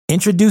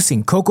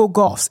Introducing Coco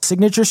Gauff's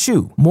signature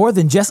shoe, more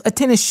than just a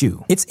tennis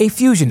shoe. It's a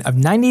fusion of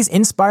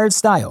 90s-inspired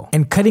style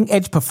and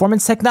cutting-edge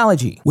performance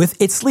technology.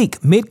 With its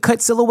sleek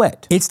mid-cut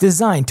silhouette, it's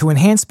designed to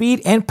enhance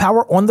speed and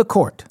power on the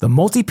court. The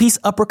multi-piece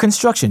upper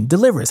construction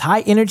delivers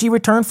high-energy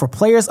return for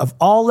players of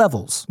all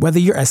levels. Whether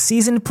you're a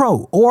seasoned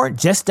pro or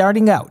just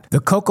starting out, the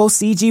Coco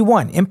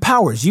CG1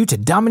 empowers you to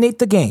dominate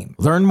the game.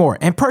 Learn more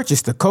and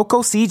purchase the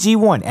Coco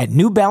CG1 at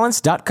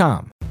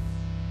newbalance.com.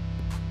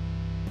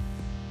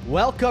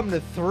 Welcome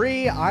to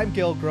 3. I'm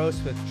Gil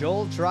Gross with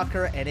Joel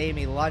Drucker and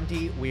Amy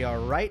Lundy. We are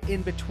right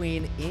in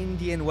between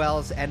Indian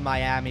Wells and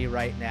Miami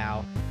right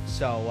now.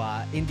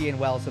 So Indian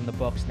Wells in the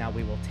books. Now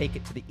we will take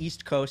it to the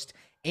East Coast.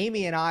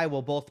 Amy and I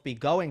will both be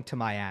going to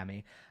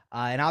Miami.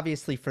 And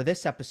obviously for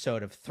this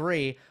episode of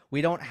 3,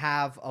 we don't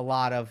have a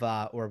lot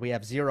of, or we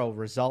have 0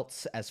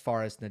 results as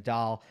far as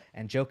Nadal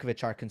and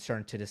Djokovic are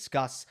concerned to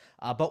discuss.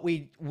 But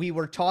we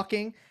were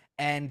talking,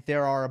 and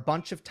there are a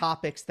bunch of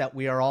topics that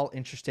we are all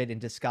interested in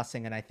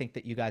discussing, and I think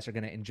that you guys are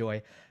going to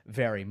enjoy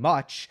very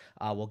much.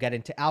 We'll get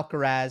into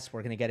Alcaraz.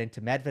 We're going to get into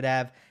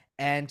Medvedev,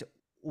 and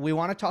we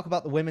want to talk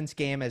about the women's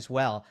game as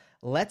well.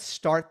 Let's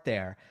start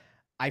there.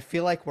 I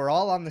feel like we're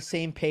all on the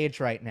same page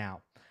right now.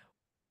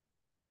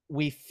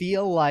 We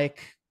feel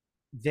like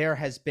there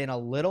has been a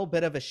little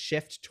bit of a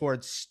shift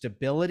towards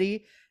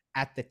stability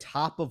at the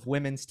top of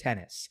women's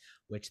tennis,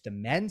 which the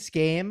men's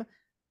game,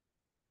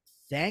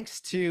 thanks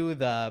to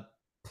the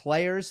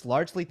players,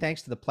 largely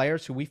thanks to the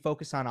players who we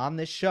focus on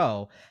this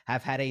show,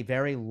 have had a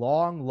very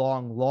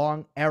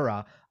long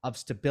era of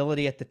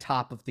stability at the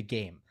top of the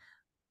game.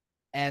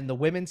 And the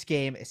women's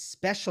game,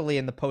 especially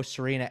in the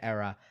post-Serena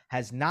era,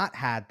 has not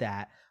had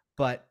that,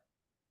 but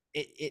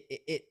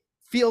it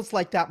feels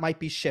like that might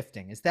be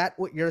shifting. Is that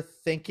what you're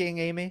thinking,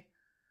 Amy?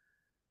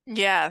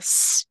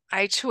 Yes.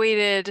 I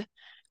tweeted,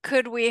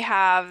 could we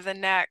have the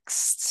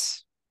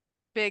next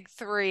big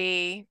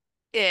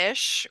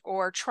 3-ish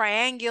or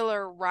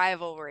triangular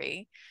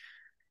rivalry?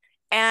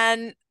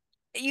 And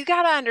you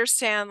got to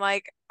understand,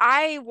 like,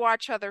 I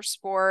watch other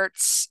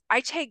sports.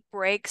 I take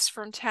breaks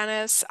from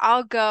tennis.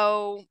 I'll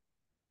go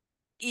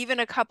even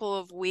a couple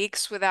of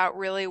weeks without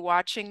really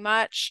watching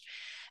much.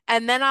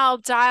 And then I'll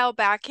dial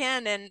back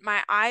in and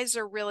my eyes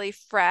are really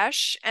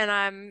fresh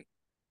and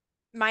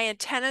my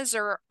antennas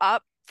are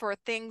up for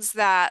things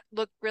that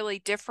look really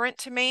different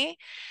to me.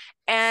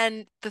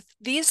 And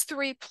these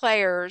 3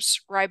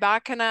 players,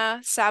 Rybakina,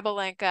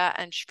 Sabalenka,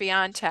 and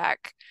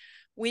Swiatek,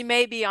 we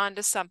may be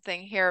onto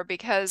something here,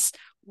 because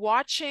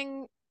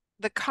watching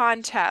the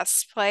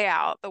contests play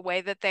out the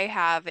way that they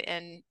have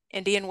in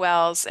Indian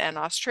Wells and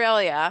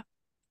Australia,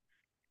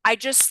 I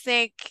just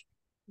think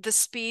the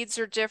speeds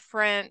are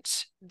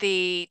different,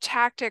 the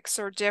tactics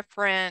are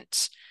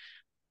different,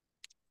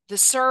 the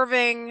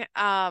serving,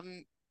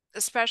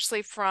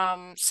 especially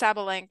from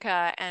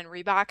Sabalenka and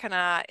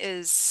Rybakina,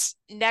 is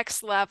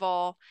next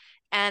level.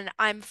 And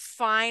I'm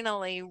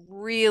finally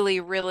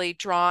really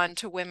drawn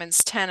to women's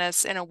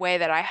tennis in a way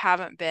that I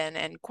haven't been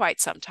in quite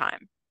some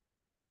time.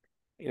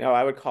 You know,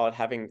 I would call it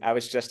I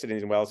was just in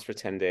Indian Wells for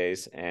 10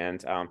 days.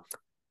 And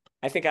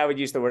I think I would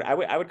use the word,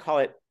 I would call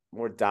it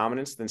more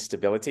dominance than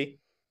stability.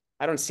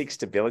 I don't seek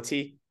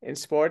stability in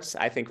sports.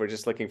 I think we're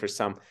just looking for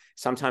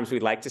sometimes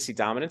we'd like to see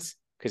dominance,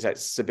 because that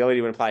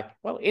stability would imply,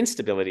 well,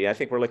 instability. I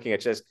think we're looking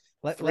at just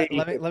let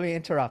me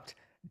interrupt.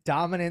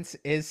 Dominance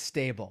is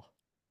stable.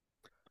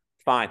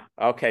 Fine.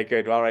 Okay,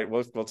 good. All right.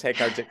 We'll take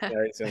our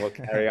dictionaries and we'll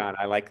carry on.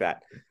 I like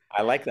that.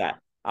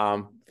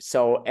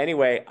 So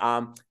anyway,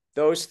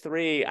 those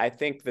 3, I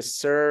think the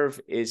serve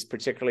is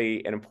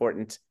particularly an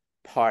important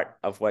part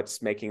of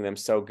what's making them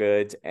so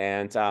good.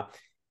 And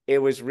it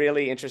was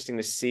really interesting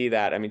to see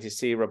that. I mean, to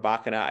see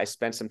Rybakina, I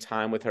spent some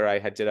time with her. I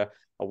did a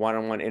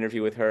one-on-one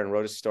interview with her and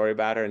wrote a story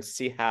about her, and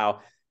see how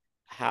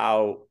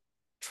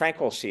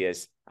tranquil she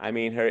is. I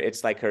mean,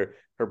 it's like her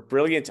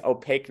brilliant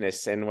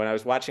opaqueness. And when I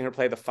was watching her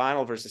play the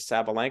final versus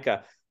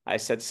Sabalenka, I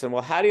said to him,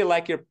 well, how do you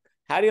like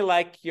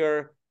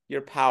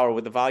your power,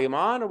 with the volume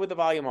on or with the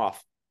volume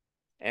off?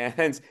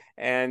 And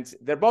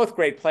they're both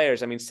great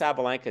players. I mean,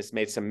 Sabalenka has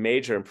made some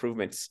major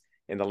improvements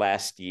in the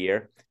last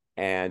year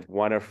and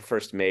won her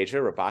first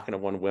major. Rybakina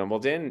won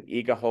Wimbledon.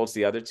 Iga holds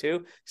the other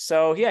 2.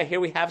 So yeah,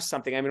 here we have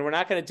something. I mean, we're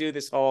not going to do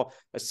this whole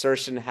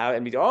assertion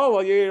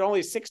well, you're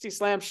only 60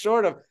 slams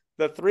short of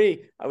the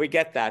 3. We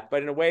get that,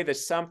 but in a way,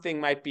 there's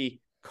something might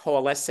be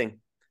coalescing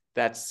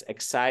that's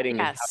exciting.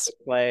 Yes. In how to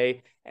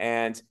play,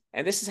 and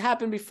this has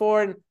happened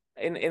before.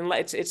 And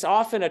it's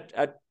often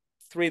a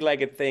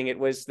 3-legged thing.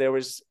 There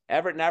was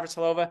Everett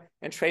Navratilova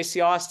and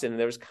Tracy Austin.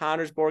 There was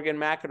Connors, Borg, and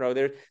McEnroe.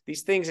 There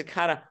these things, it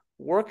kind of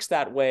works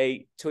that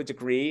way to a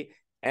degree.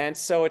 And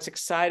so it's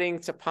exciting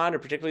to ponder,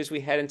 particularly as we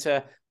head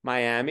into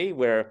Miami,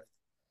 where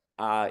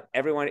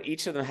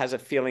each of them has a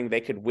feeling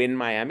they could win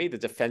Miami, the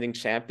defending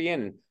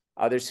champion, and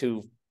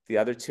the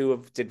other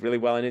 2 did really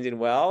well in Indian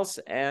Wells,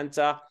 and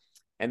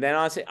then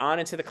on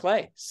into the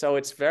clay. So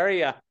it's it's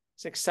an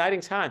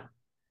exciting time.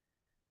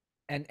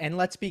 And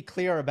let's be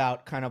clear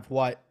about kind of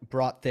what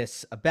brought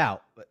this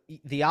about.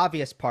 The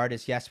obvious part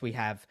is, yes, we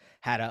have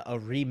had a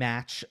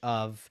rematch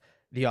of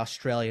the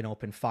Australian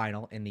Open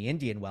final and the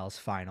Indian Wells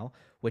final,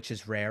 which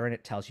is rare and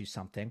it tells you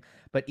something.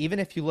 But even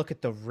if you look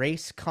at the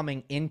race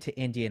coming into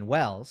Indian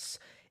Wells,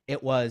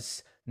 it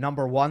was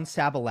number 1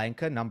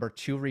 Sabalenka, number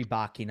 2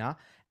 Rybakina,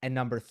 and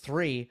number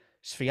 3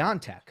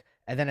 Swiatek.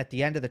 And then at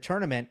the end of the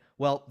tournament,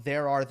 well,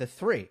 there are the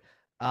three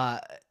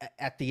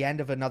at the end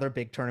of another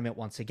big tournament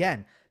once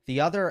again. The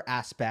other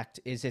aspect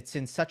is it's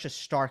in such a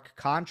stark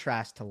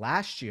contrast to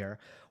last year,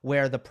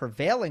 where the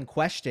prevailing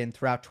question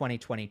throughout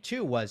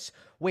 2022 was,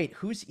 wait,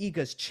 who's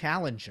Iga's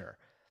challenger?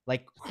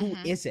 Like, who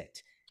is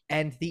it?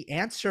 And the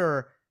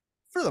answer,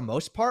 for the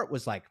most part,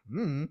 was like,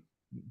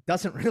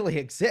 doesn't really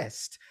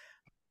exist.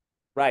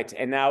 Right.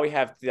 And now we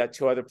have the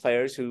 2 other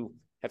players who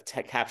have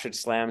captured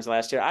slams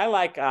last year. I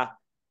like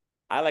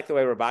the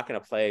way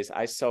Rybakina plays.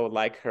 I so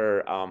like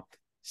her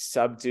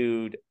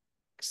subdued,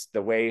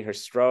 the way her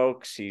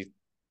stroke. She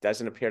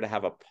doesn't appear to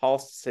have a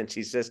pulse, and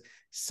she's just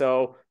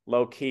so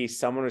low key.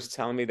 Someone was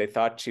telling me they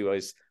thought she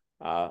was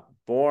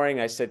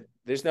boring. I said,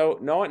 "There's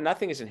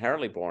nothing is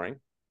inherently boring.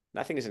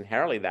 Nothing is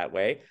inherently that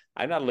way.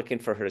 I'm not looking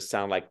for her to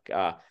sound like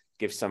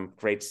give some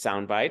great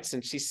sound bites."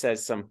 And she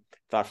says some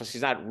thoughtful.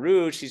 She's not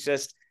rude. She's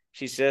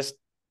just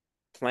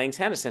playing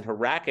tennis, and her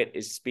racket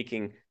is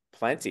speaking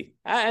plenty.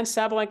 And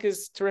Sabalenka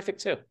is terrific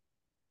too.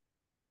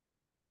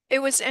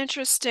 It was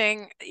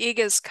interesting,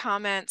 Iga's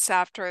comments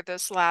after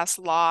this last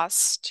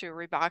loss to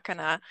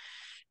Rybakina.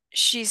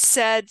 She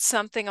said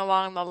something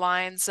along the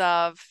lines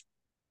of,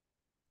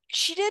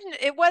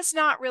 it was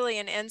not really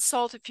an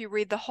insult if you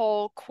read the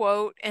whole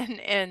quote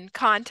in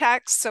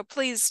context. So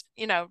please,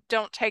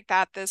 don't take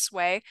that this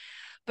way.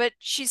 But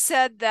she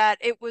said that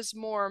it was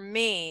more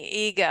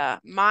me, Iga,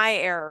 my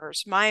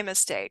errors, my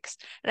mistakes.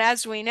 And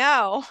as we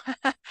know,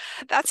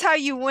 that's how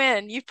you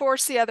win. You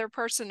force the other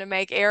person to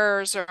make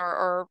errors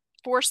or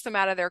force them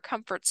out of their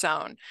comfort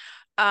zone.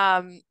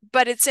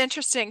 But it's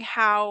interesting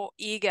how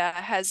Iga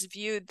has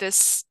viewed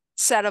this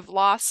set of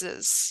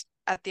losses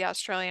at the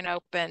Australian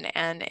Open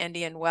and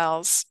Indian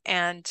Wells,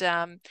 and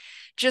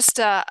just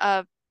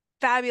a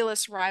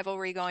fabulous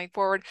rivalry going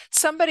forward.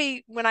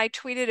 Somebody, when I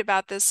tweeted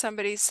about this,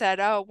 somebody said,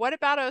 "Oh, what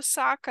about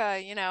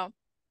Osaka?"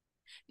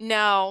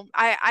 No,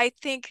 I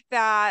think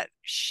that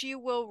she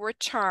will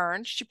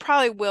return. She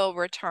probably will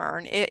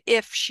return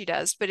if she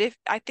does, but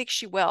I think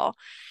she will.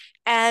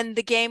 And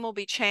the game will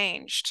be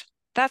changed.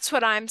 That's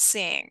what I'm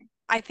seeing.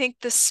 I think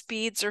the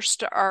speeds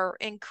are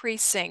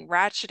increasing,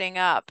 ratcheting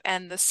up,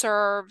 and the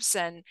serves,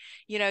 and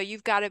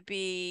you've got to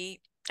be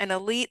an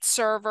elite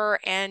server,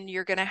 and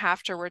you're going to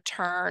have to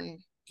return,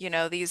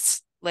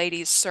 these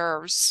ladies'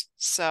 serves.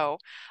 So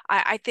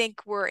I think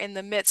we're in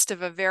the midst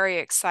of a very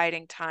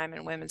exciting time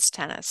in women's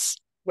tennis.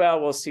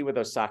 Well, we'll see with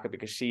Osaka,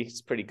 because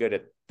she's pretty good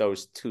at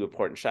those 2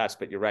 important shots.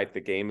 But you're right,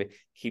 the game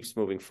keeps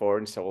moving forward,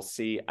 and so we'll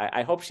see.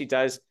 I hope she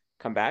does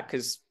come back,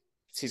 because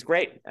she's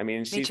great. I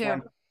mean, she's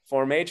won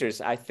 4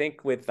 majors. I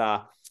think with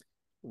Iga,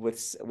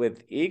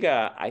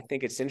 I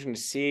think it's interesting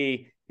to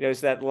see, there's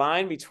that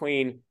line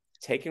between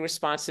taking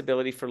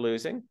responsibility for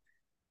losing,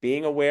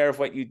 being aware of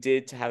what you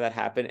did to have that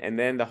happen, and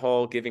then the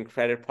whole giving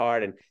credit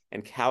part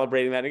and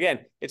calibrating that. Again,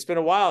 it's been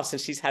a while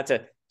since she's had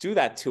to do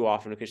that too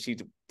often, because she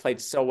played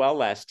so well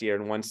last year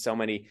and won so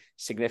many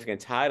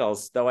significant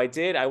titles. Though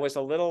I was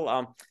a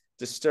little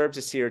disturbed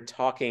to see her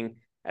talking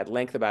at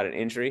length about an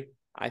injury.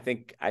 I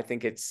think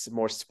it's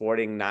more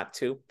sporting not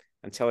to,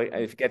 until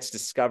if it gets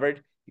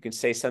discovered, you can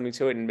say something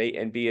to it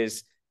and be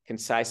as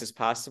concise as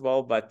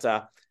possible. But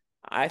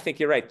I think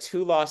you're right.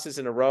 2 losses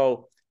in a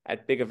row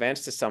at big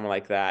events to someone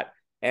like that.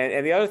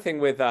 And the other thing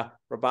with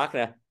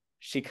Rybakina,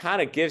 she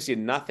kind of gives you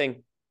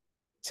nothing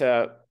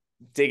to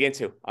dig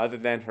into other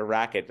than her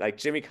racket. Like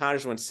Jimmy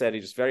Connors once said,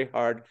 it was very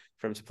hard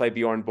for him to play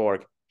Bjorn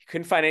Borg. He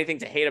couldn't find anything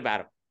to hate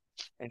about him.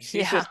 And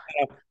she's just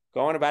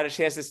going about it.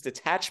 She has this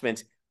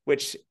detachment,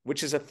 which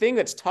is a thing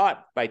that's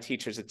taught by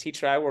teachers. A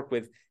teacher I work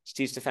with,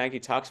 Steve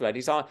Stefanki, talks about.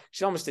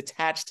 She's almost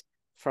detached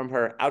from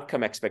her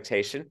outcome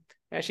expectation,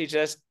 and she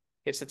just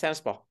hits the tennis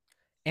ball.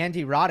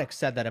 Andy Roddick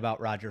said that about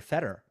Roger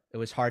Federer. It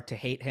was hard to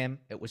hate him.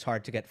 It was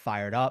hard to get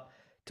fired up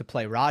to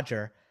play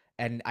Roger.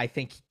 And I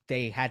think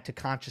they had to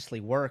consciously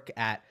work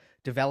at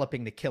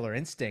developing the killer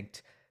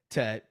instinct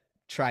to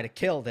try to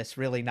kill this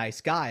really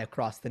nice guy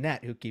across the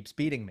net who keeps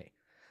beating me.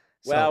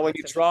 Well, when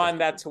you draw on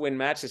that to win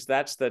matches,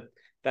 that's the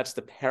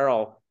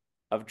peril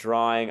of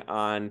drawing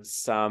on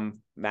some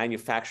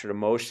manufactured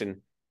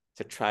emotion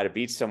to try to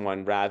beat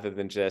someone, rather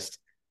than just,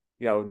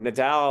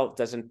 Nadal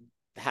doesn't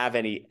have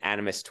any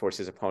animus towards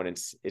his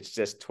opponents. It's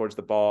just towards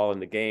the ball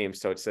and the game.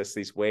 So it's just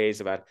these ways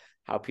about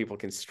how people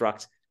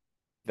construct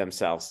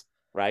themselves,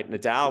 right?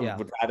 Nadal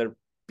would rather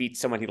beat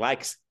someone he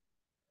likes.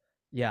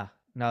 Yeah,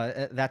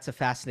 no, that's a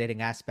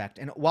fascinating aspect.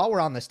 And while we're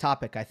on this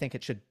topic, I think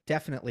it should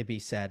definitely be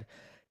said,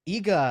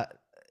 Iga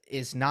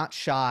is not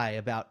shy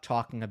about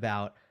talking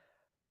about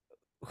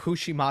who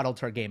she modeled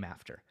her game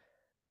after.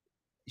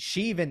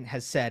 She even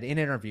has said in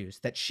interviews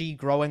that she,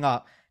 growing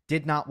up,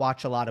 did not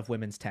watch a lot of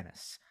women's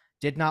tennis,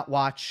 did not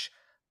watch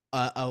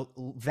a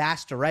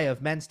vast array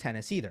of men's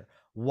tennis either,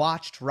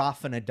 watched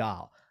Rafa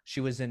Nadal.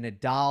 She was a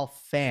Nadal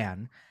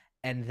fan,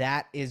 And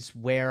that is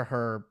where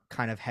her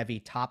kind of heavy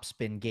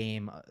topspin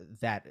game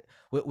that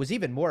was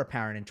even more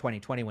apparent in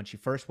 2020 when she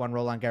first won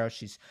Roland Garros.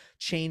 She's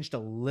changed a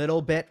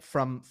little bit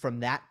from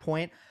that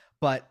point,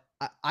 but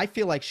I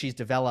feel like she's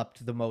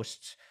developed the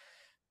most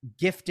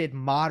gifted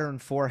modern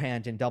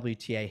forehand in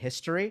WTA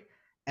history.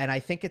 And I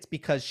think it's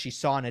because she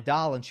saw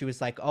Nadal and she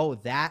was like, oh,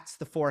 that's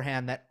the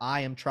forehand that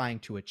I am trying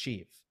to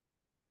achieve.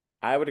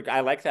 I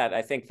like that.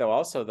 I think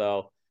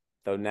though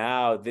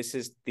now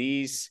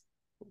these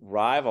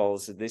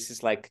rivals, this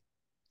is like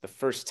the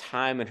first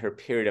time in her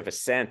period of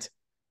ascent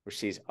where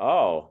she's, there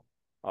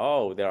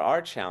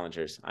are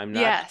challengers. I'm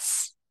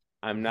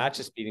not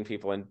just beating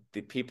people, and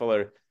the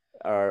people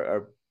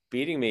are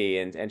beating me,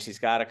 and she's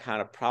got to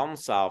kind of problem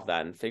solve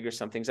that and figure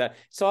some things out.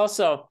 It's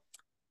also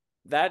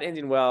that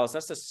Indian Wells,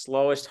 that's the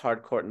slowest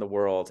hard court in the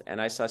world. And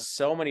I saw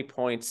so many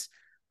points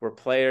where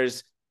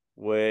players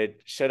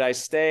should I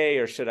stay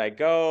or should I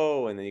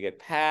go? And then you get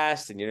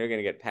passed and you're going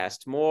to get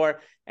passed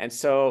more. And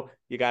so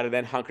you got to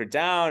then hunker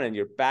down and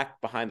you're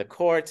back behind the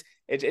court.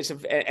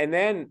 And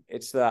then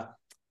it's the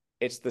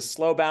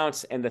slow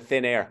bounce and the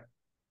thin air.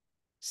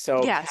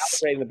 So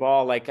calibrating the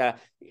ball,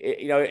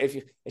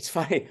 it's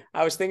funny.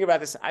 I was thinking about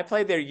this. I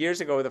played there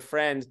years ago with a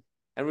friend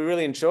and we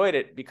really enjoyed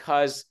it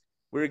because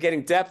we were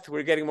getting depth. We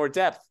were getting more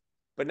depth.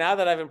 But now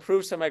that I've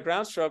improved some of my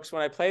ground strokes,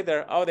 when I played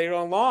there, they're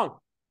going long.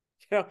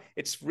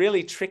 It's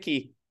really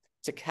tricky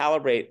to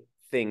calibrate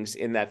things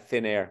in that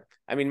thin air.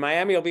 I mean,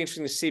 Miami will be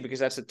interesting to see because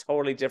that's a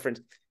totally different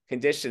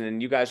condition,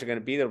 and you guys are going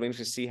to be there. It'll be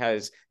interesting to see how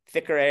it's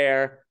thicker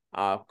air.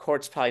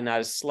 Court's probably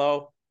not as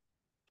slow.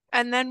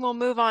 And then we'll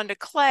move on to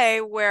clay,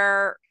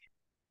 where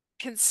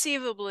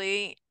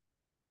conceivably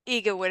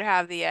Iga would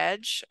have the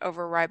edge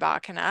over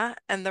Rybakina,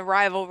 and the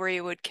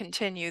rivalry would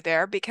continue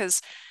there because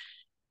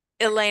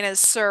Elena's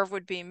serve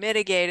would be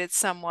mitigated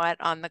somewhat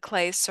on the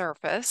clay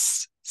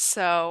surface.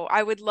 So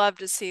I would love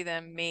to see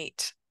them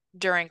meet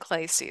during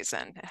clay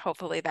season.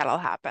 Hopefully that'll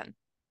happen.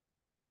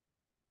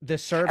 The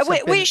serves.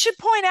 We should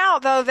point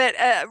out though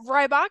that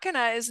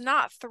Rybakina is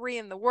not 3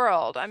 in the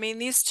world. I mean,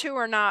 these 3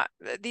 are not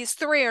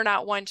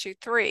 1, 2,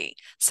 3.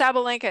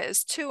 Sabalenka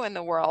is 2 in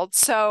the world.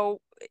 So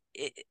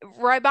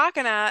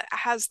Rybakina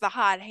has the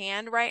hot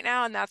hand right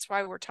now, and that's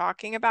why we're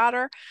talking about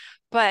her.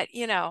 But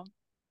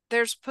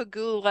there's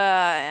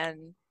Pegula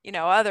and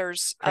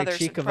others in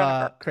front of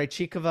her.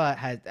 Krejcikova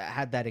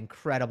had that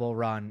incredible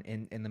run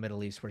in the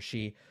Middle East where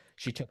she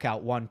took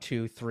out 1,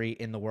 2, 3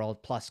 in the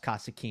world plus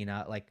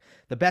Kasatkina. Like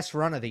the best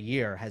run of the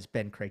year has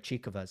been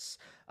Krejcikova's.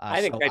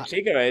 I think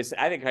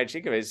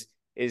Krejcikova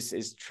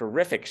is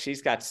terrific.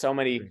 She's got so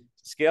many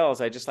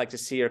skills. I just like to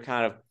see her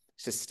kind of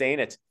sustain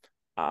it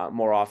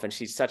more often.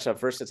 She's such a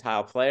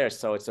versatile player,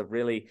 so it's a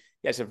really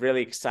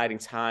exciting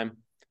time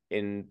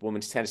in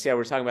women's tennis. Yeah,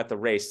 we're talking about the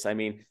race. I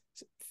mean,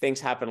 things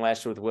happened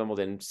last year with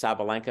Wimbledon.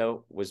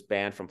 Sabalenka was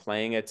banned from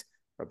playing it.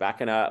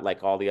 Rybakina,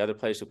 like all the other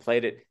players who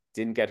played it,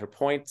 didn't get her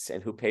points,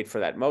 and who paid for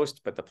that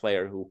most, but the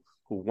player who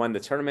won the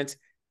tournament,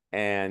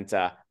 and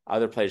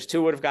other players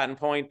too would have gotten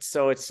points.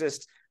 So it's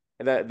just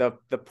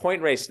the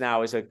point race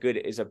now is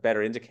a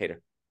better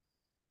indicator.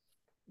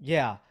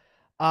 Yeah.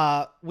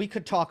 We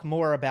could talk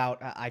more about,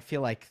 I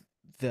feel like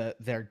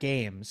their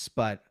games,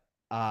 but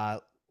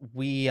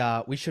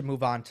we should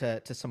move on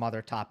to some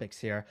other topics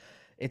here.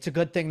 It's a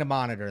good thing to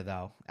monitor,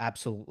 though.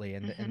 Absolutely.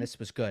 And this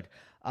was good.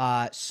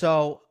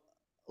 So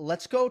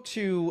let's go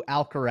to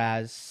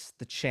Alcaraz,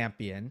 the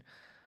champion.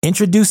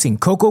 Introducing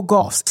Coco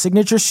Gauff's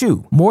signature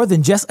shoe. More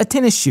than just a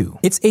tennis shoe,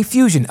 it's a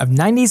fusion of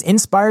 90s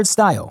inspired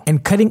style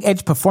and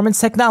cutting-edge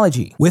performance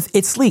technology. With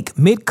its sleek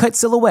mid-cut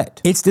silhouette,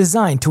 it's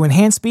designed to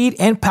enhance speed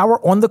and power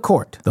on the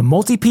court. The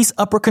multi-piece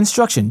upper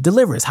construction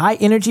delivers high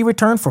energy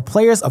return for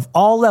players of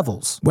all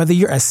levels. Whether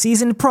you're a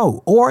seasoned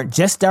pro or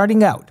just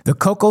starting out, the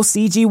Coco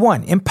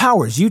CG1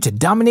 empowers you to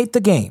dominate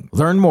the game.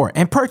 Learn more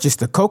and purchase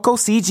the Coco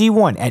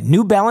CG1 at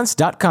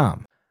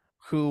newbalance.com.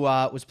 Who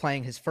was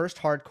playing his first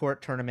hard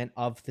court tournament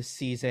of the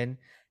season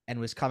and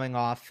was coming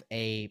off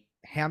a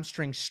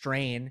hamstring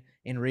strain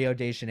in Rio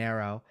de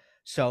Janeiro.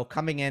 So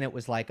coming in, it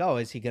was like, oh,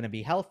 is he going to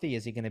be healthy?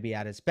 Is he going to be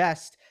at his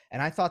best?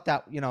 And I thought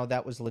that,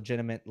 that was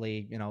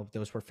legitimately,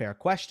 those were fair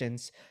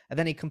questions. And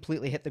then he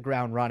completely hit the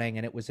ground running,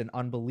 and it was an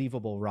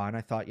unbelievable run.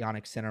 I thought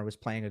Jannik Sinner was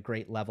playing a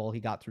great level. He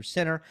got through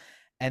Sinner,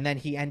 and then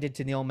he ended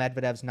Daniil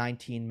Medvedev's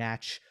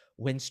 19-match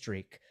win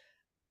streak.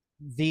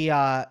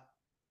 The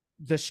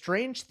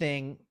strange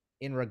thing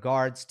in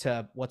regards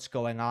to what's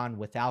going on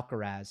with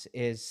Alcaraz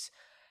is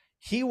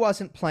he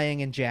wasn't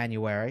playing in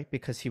January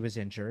because he was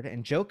injured,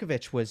 and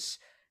Djokovic was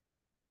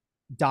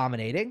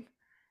dominating.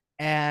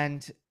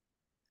 And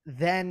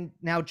then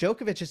now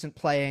Djokovic isn't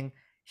playing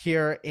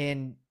here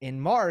in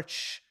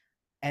March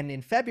and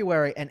in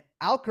February, and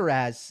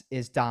Alcaraz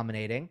is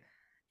dominating,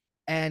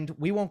 and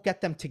we won't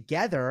get them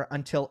together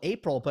until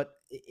April. But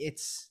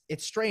it's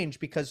strange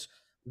because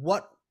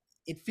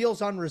it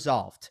feels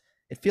unresolved.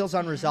 It feels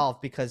unresolved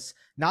because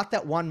not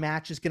that one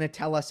match is going to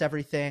tell us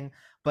everything,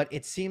 but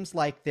it seems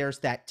like there's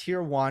that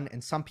tier 1,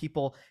 and some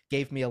people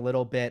gave me a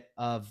little bit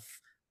of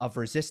of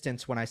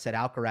resistance when I said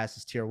Alcaraz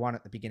is tier 1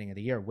 at the beginning of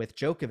the year with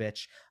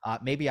Djokovic.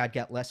 Maybe I'd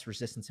get less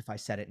resistance if I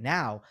said it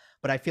now,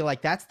 but I feel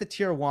like that's the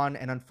tier 1.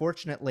 And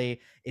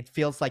unfortunately, it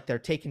feels like they're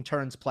taking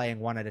turns playing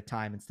one at a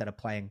time instead of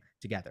playing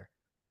together.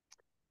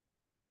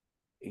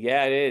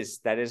 Yeah, it is.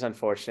 That is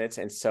unfortunate.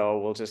 And so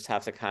we'll just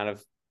have to kind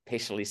of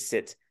patiently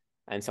sit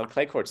until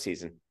clay court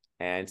season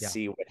and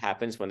see what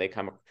happens when they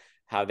come,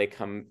 how they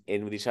come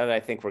in with each other.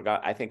 I think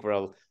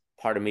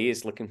part of me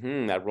is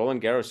looking, that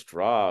Roland Garros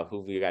draw,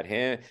 who we got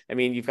him. I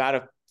mean, you've got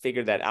to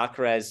figure that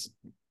Alcaraz,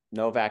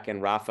 Novak,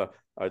 and Rafa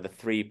are the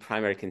 3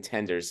 primary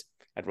contenders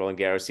at Roland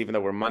Garros, even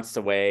though we're months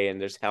away and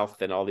there's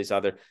health and all these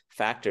other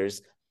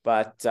factors.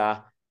 But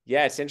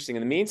yeah, it's interesting.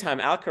 In the meantime,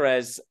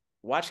 Alcaraz,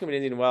 watching him at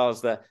Indian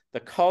Wells, the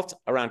cult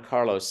around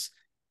Carlos,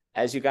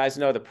 as you guys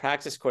know, the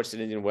practice courts at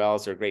Indian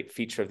Wells are a great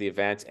feature of the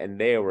event, and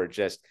they were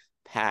just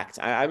packed.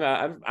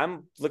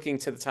 I'm looking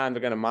to the time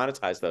they're going to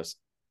monetize those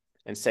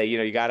and say,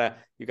 you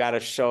gotta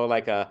show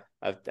like a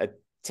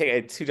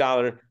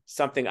 $2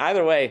 something.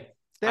 Either way,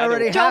 they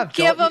already have. Don't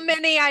give them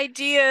any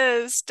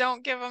ideas.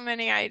 Don't give them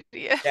any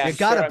ideas. Yeah, you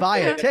gotta buy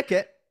a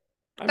ticket.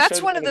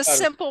 That's one of the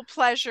simple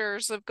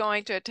pleasures of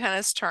going to a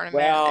tennis tournament.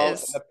 Well,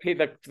 is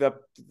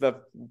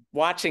the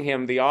watching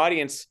him, the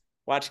audience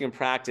watching him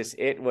practice,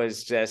 it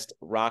was just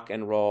rock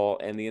and roll,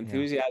 and the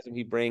enthusiasm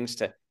he brings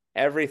to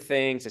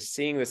everything, to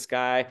seeing this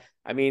guy.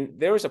 I mean,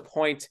 there was a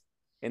point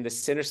in the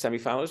Sinner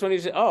semifinal. It was when he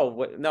was,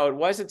 no, it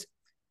wasn't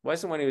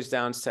when he was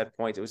down set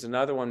point. It was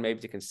another one, maybe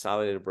to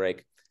consolidate a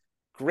break.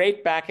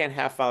 Great backhand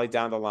half volley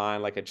down the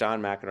line, like a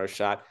John McEnroe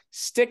shot.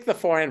 Stick the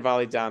forehand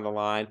volley down the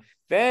line,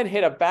 then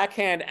hit a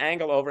backhand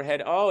angle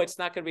overhead. Oh, it's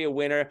not going to be a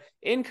winner.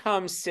 In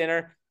comes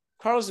Sinner.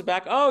 Carlos is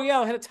back. Oh, yeah,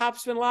 I'll hit a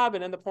topspin lob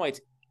and end the point.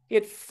 He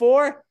had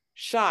 4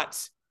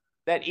 shots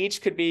that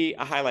each could be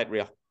a highlight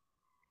reel.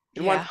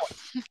 In one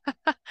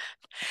point.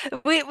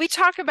 We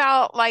talk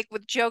about, like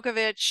with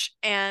Djokovic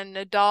and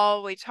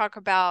Nadal, we talk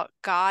about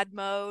God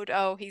mode.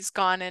 Oh, he's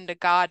gone into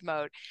God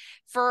mode.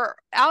 For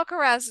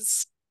Alcaraz,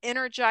 it's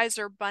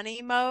Energizer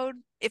Bunny mode.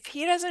 If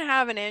he doesn't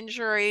have an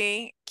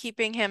injury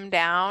keeping him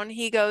down,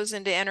 he goes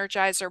into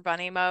Energizer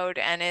Bunny mode,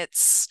 and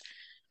it's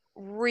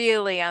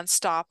really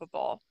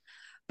unstoppable.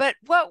 But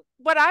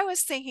what I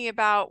was thinking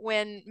about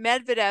when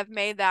Medvedev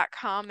made that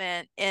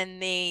comment in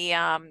the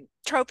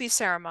trophy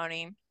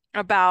ceremony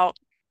about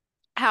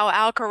how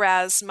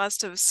Alcaraz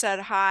must have said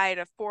hi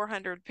to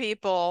 400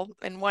 people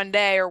in one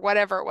day or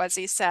whatever it was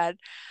he said,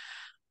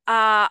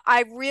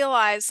 I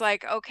realized,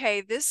 like, okay,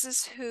 this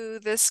is who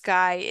this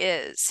guy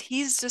is.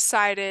 He's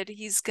decided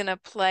he's going to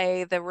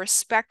play the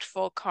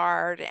respectful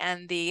card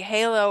and the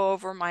halo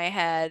over my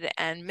head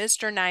and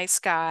Mr. Nice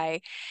Guy.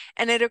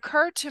 And it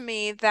occurred to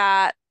me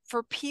that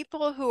for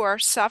people who are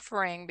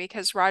suffering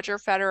because Roger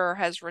Federer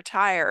has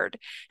retired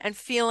and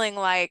feeling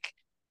like,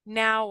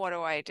 now what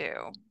do I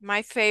do?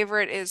 My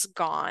favorite is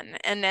gone,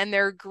 and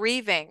they're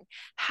grieving.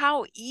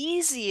 How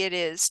easy it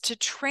is to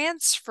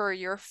transfer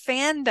your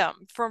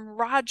fandom from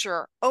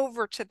Roger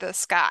over to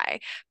this guy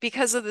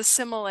because of the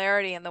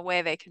similarity in the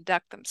way they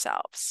conduct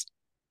themselves.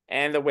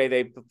 And the way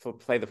they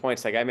play the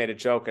points. Like, I made a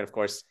joke, and of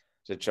course,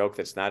 it's a joke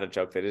that's not a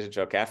joke that is a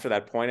joke. After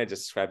that point I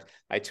just described,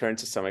 I turned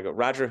to someone, I go,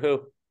 Roger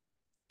who?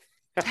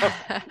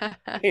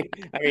 I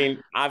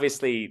mean,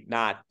 obviously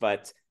not,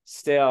 but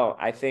still,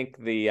 I think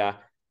the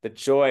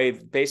joy,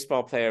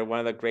 baseball player, one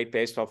of the great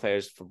baseball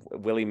players,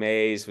 Willie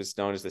Mays, was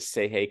known as the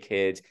Say Hey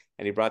Kid,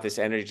 and he brought this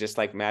energy just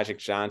like Magic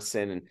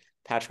Johnson and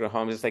Patrick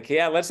Mahomes. It's like,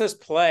 yeah, let's just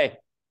play.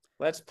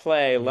 Let's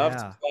play. Love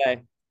to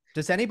play.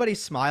 Does anybody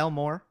smile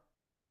more?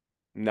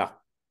 No.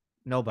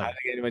 Nobody. I don't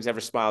think anyone's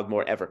ever smiled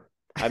more ever.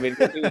 I mean,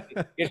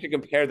 you should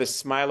compare the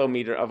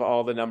smilometer of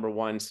all the number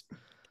ones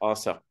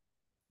also.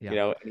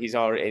 Yeah. He's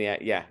already,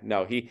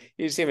 no,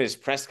 you see him in his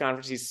press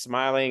conference, he's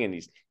smiling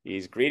and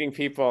he's greeting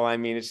people. I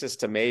mean, it's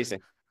just amazing.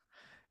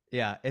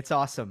 Yeah, it's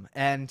awesome.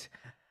 And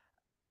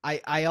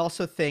I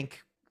also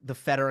think the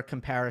Federer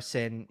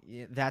comparison,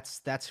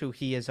 that's who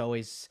he has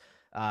always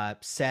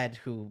said,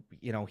 who,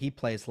 he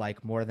plays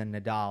like more than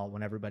Nadal,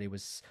 when everybody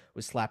was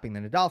slapping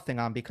the Nadal thing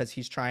on, because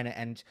he's trying to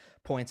end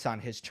points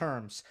on his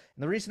terms.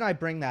 And the reason I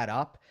bring that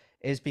up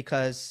is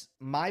because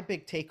my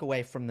big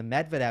takeaway from the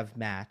Medvedev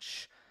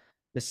match,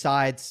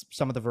 besides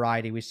some of the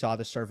variety we saw,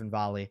 the serve and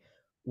volley,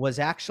 was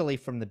actually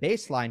from the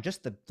baseline,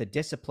 just the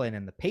discipline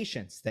and the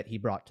patience that he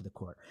brought to the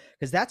court.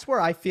 Because that's where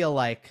I feel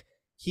like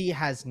he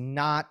has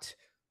not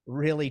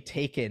really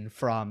taken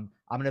from,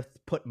 I'm going to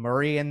put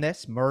Murray in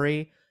this,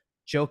 Murray,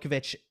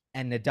 Djokovic,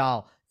 and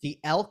Nadal, the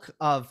ilk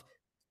of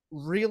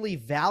really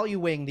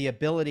valuing the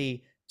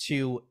ability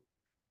to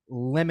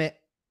limit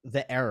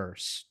the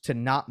errors, to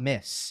not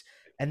miss.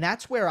 And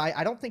that's where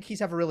I don't think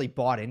he's ever really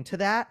bought into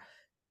that.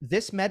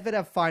 This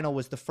Medvedev final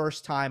was the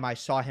first time I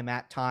saw him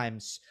at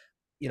times,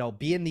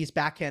 be in these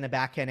backhand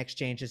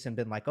exchanges and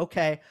been like,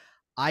 okay,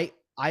 I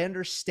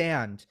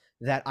understand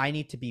that I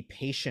need to be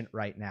patient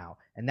right now,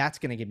 and that's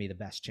going to give me the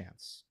best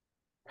chance.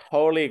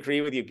 Totally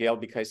agree with you, Gail,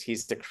 because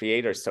he's the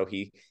creator. So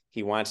he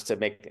wants to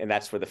make, and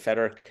that's where the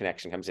Federer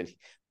connection comes in.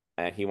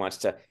 and he wants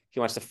to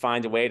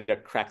find a way to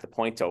crack the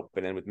point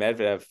open. And with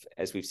Medvedev,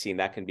 as we've seen,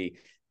 that can be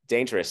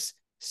dangerous.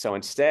 So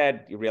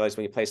instead, you realize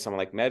when you play someone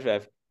like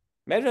Medvedev,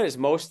 Medvedev is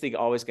mostly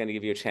always going to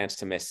give you a chance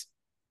to miss.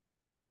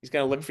 He's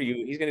going to look for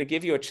you. He's going to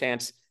give you a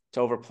chance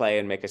to overplay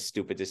and make a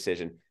stupid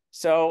decision.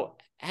 So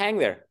hang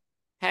there,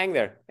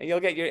 and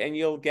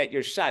you'll get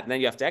your shot. And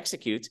then you have to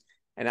execute,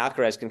 and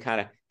Alcaraz can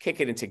kind of kick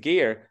it into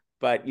gear.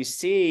 But you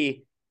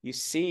see,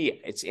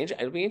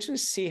 it'll be interesting to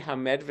see how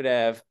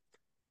Medvedev,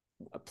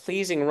 a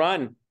pleasing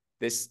run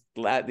these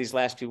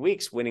last few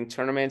weeks, winning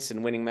tournaments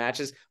and winning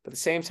matches, but at the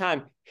same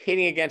time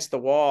hitting against the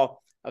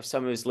wall of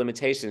some of his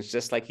limitations,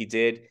 just like he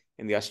did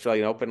in the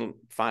Australian Open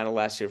final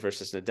last year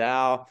versus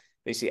Nadal.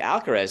 You see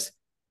Alcaraz,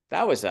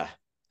 that was a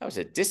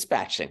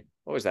dispatching.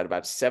 What was that,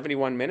 about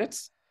 71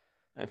 minutes?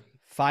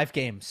 5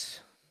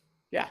 games.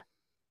 Yeah.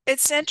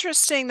 It's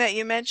interesting that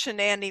you mentioned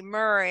Andy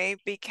Murray,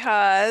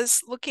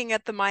 because looking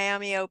at the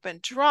Miami Open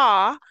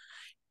draw,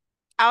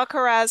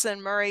 Alcaraz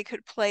and Murray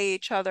could play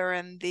each other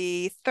in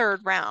the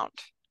third round.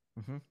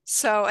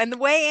 So, and the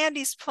way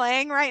Andy's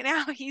playing right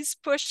now, he's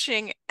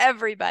pushing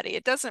everybody.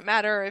 It doesn't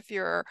matter if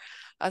you're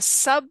a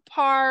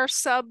subpar,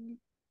 sub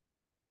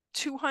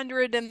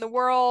 200 in the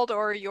world,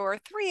 or you're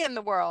 3 in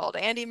the world.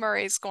 Andy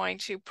Murray's going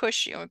to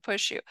push you and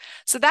push you.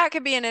 So that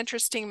could be an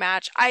interesting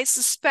match. I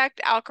suspect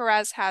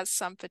Alcaraz has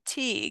some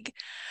fatigue.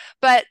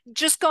 But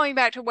just going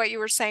back to what you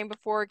were saying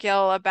before,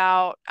 Gil,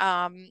 about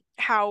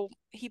how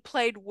he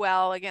played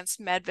well against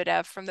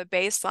Medvedev from the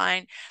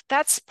baseline,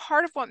 that's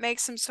part of what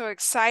makes him so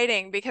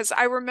exciting, because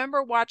I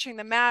remember watching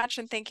the match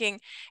and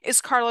thinking,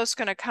 is Carlos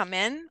going to come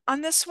in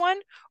on this one,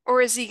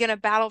 or is he going to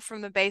battle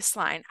from the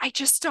baseline? I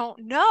just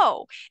don't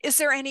know. Is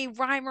there any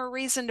rhyme or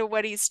reason to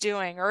what he's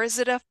doing, or is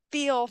it a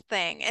feel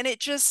thing? And it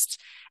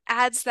just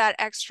adds that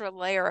extra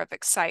layer of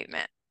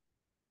excitement.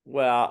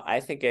 Well, I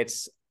think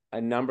it's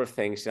a number of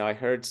things. I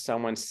heard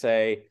someone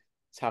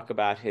talk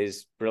about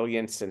his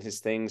brilliance and his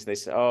things. They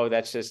say, oh,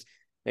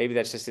 maybe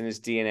that's just in his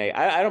DNA.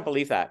 I don't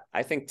believe that.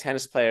 I think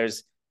tennis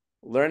players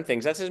learn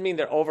things. That doesn't mean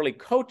they're overly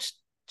coached,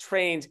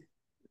 trained.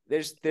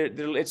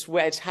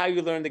 It's how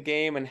you learn the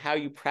game and how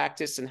you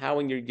practice, and how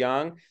when you're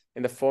young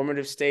in the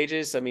formative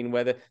stages. I mean,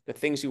 whether the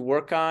things you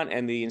work on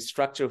and the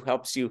instructor who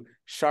helps you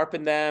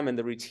sharpen them and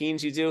the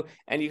routines you do.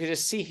 And you can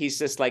just see he's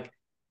just like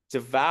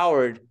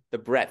devoured the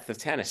breadth of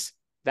tennis.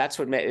 That's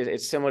what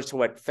it's similar to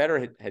what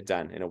Federer had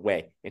done in a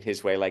way, in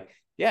his way. Like,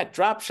 yeah,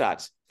 drop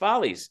shots,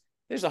 volleys.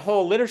 There's a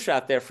whole literature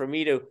out there for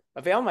me to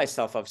avail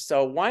myself of.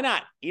 So why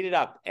not eat it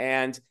up?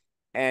 And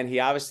he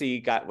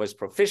obviously was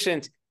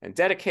proficient and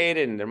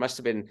dedicated, and there must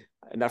have been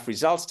enough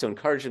results to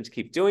encourage him to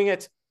keep doing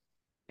it.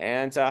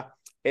 And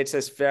it's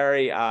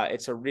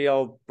it's a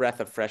real breath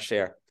of fresh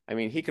air. I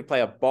mean, he could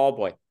play a ball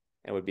boy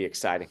and it would be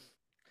exciting.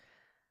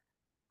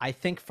 I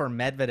think for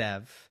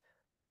Medvedev,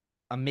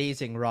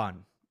 amazing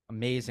run.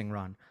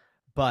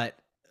 But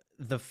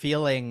the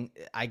feeling,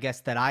 I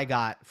guess, that I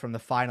got from the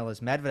final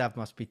is Medvedev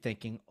must be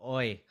thinking,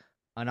 oi,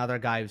 another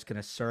guy who's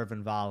going to serve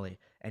and volley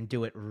and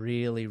do it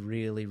really,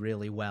 really,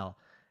 really well,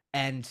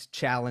 and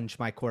challenge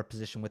my court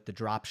position with the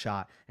drop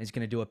shot, and he's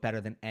going to do it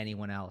better than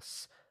anyone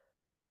else.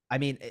 I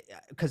mean,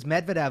 because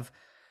Medvedev,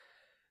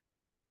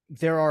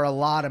 there are a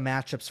lot of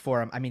matchups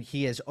for him. I mean,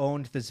 he has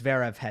owned the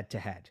Zverev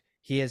head-to-head.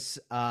 He's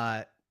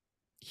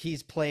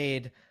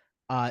played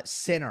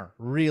Sinner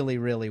really,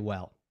 really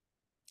well.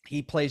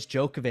 He plays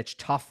Djokovic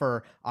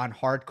tougher on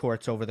hard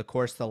courts over the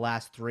course of the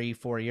last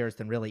 3-4 years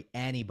than really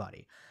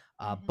anybody.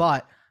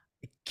 But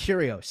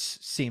Kyrgios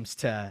seems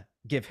to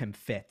give him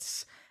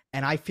fits.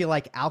 And I feel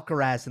like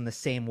Alcaraz in the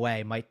same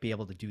way might be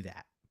able to do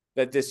that.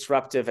 The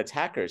disruptive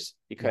attackers,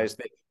 because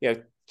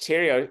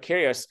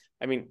Kyrgios,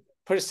 I mean,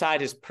 put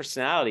aside his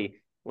personality,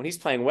 when he's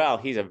playing well,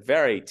 he's a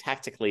very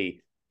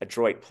tactically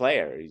adroit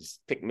player.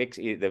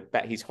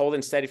 He's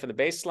holding steady from the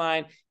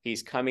baseline.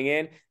 He's coming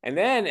in, and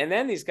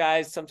then these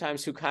guys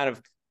sometimes who kind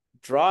of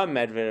draw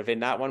Medvedev in,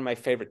 not one of my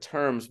favorite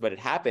terms, but it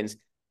happens.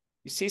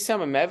 You see some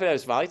of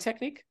Medvedev's volley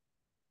technique.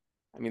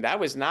 I mean, that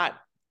was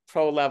not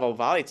pro level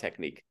volley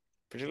technique,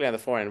 particularly on the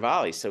forehand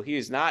volley. So he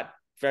is not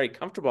very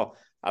comfortable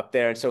up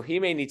there, and so he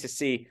may need to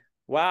see,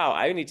 wow,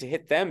 I need to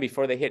hit them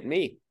before they hit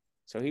me.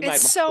 So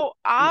it's so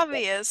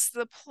obvious,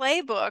 the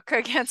playbook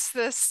against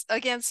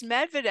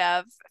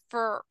Medvedev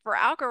for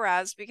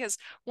Alcaraz, because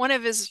one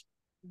of his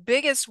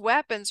biggest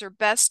weapons or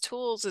best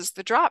tools is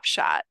the drop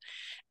shot.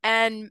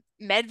 And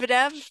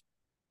Medvedev,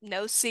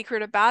 no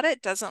secret about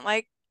it, doesn't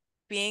like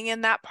being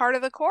in that part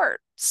of the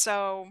court.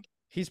 So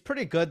he's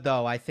pretty good,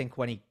 though, I think,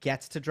 when he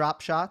gets to drop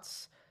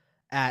shots,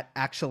 at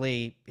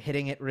actually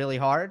hitting it really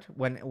hard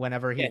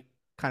whenever he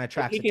kind of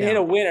tracks it down. If he can hit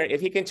a winner,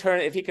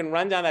 if he can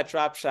run down that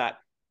drop shot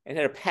and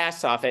hit a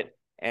pass off it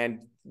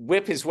and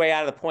whip his way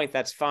out of the point,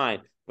 that's fine.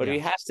 But if he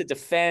has to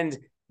defend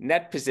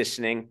net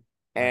positioning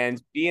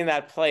and be in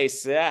that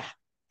place, that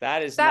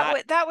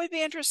would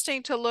be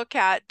interesting to look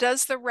at.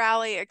 Does the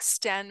rally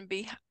extend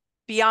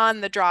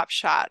beyond the drop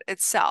shot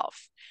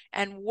itself?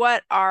 And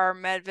what are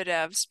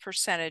Medvedev's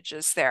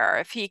percentages there?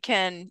 If he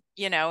can,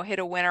 hit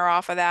a winner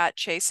off of that,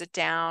 chase it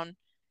down.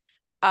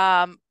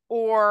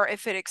 or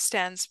if it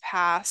extends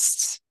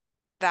past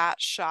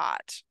that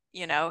shot.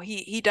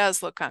 He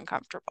does look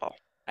uncomfortable.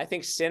 I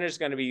think Sinner's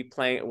going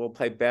to will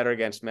play better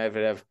against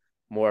Medvedev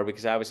more,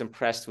 because I was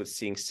impressed with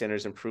seeing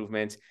Sinner's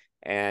improvement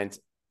and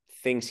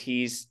things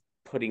he's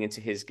putting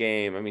into his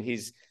game. I mean,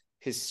 his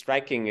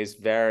striking is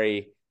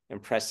very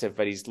impressive,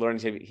 but he's learning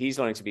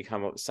to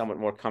become somewhat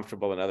more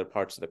comfortable in other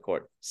parts of the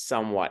court,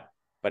 somewhat.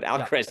 But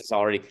Alcaraz is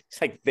already,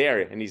 it's like there,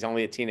 and he's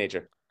only a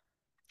teenager.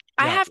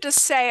 I have to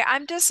say,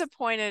 I'm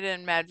disappointed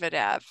in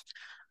Medvedev.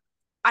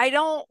 I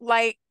don't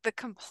like the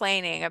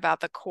complaining about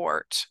the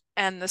court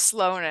and the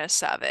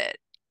slowness of it.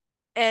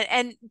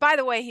 And by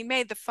the way, he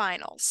made the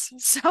finals.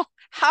 So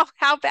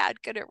how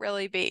bad could it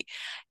really be?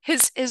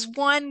 His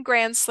one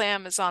Grand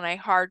Slam is on a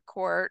hard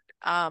court,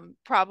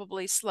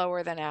 probably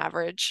slower than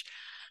average.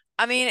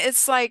 I mean,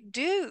 it's like,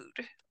 dude,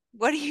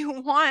 what do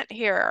you want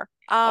here?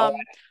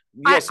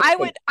 Yes, I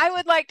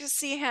would like to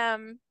see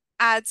him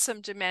add some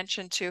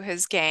dimension to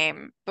his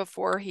game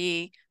before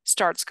he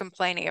starts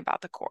complaining about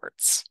the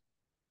courts.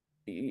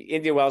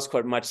 Indian Wells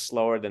court much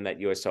slower than that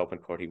U.S. Open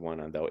court he won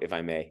on, though, if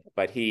I may.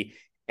 But he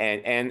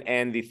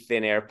and the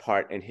thin air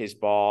part in his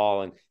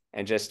ball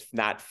and just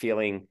not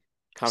feeling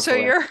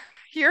comfortable. So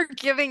you're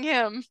giving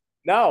him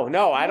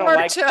no, I don't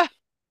like to...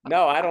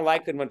 No, I don't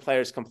like it when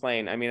players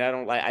complain. I mean,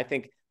 I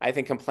think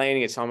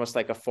complaining, it's almost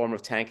like a form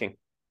of tanking.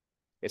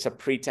 It's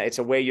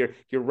a way you're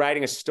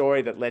writing a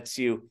story that lets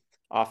you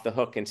off the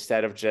hook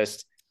instead of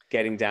just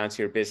getting down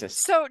to your business.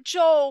 So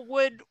Joel,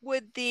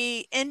 would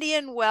the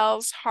Indian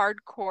Wells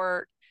hard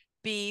court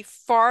be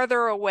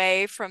farther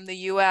away from the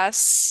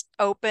US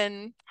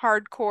Open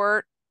hard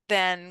court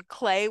than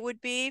clay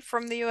would be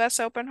from the US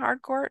Open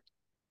hard court?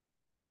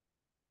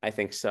 I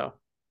think so.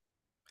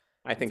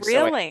 I think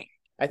really?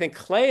 I think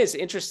clay is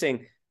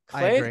interesting.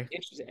 Clay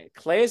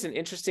is an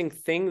interesting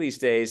thing these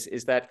days,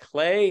 is that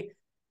clay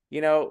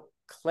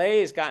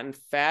has gotten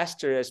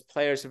faster as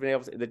players have been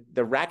able to,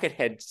 the racket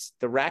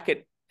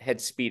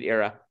head speed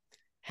era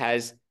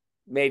has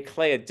made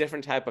clay a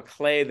different type of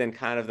clay than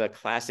kind of the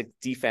classic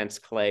defense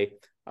clay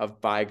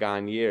of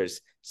bygone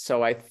years.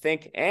 So I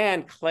think,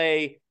 and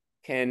clay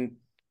can,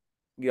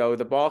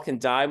 the ball can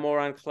die more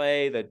on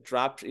clay, the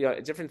drop,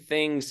 different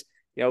things,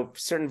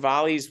 certain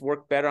volleys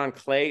work better on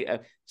clay.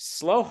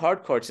 Slow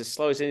hard courts, as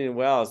slow as Indian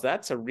Wells,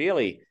 that's a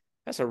really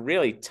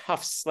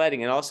tough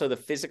sledding. And also the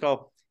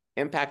physical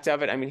impact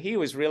of it. I mean, it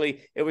was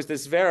the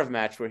Zverev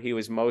match where he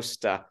was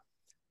most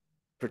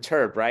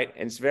perturbed, right?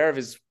 And Zverev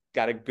has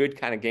got a good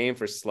kind of game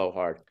for slow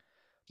hard.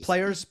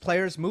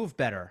 Players move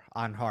better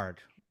on hard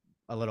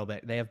a little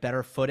bit. They have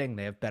better footing,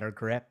 they have better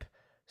grip.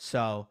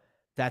 So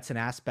that's an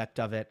aspect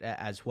of it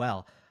as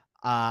well.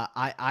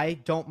 I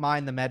don't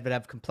mind the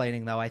Medvedev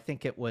complaining, though. I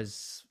think it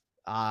was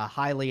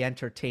highly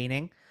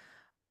entertaining.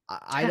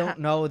 I don't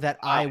know that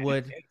I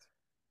would.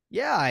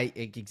 Yeah,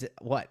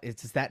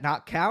 does that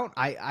not count?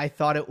 I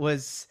thought it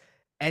was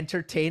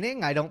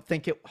entertaining. I don't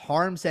think it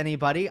harms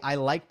anybody. I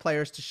like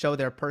players to show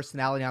their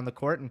personality on the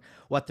court and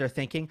what they're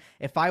thinking.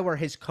 If I were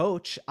his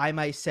coach, I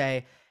might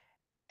say,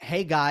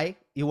 hey, guy,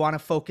 you want to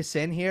focus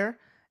in here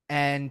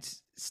and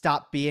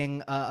stop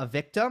being a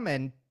victim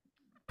and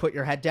put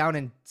your head down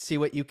and see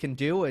what you can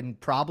do and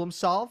problem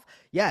solve?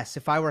 Yes,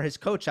 if I were his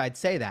coach, I'd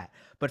say that.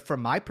 But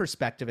from my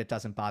perspective, it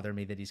doesn't bother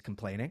me that he's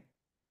complaining.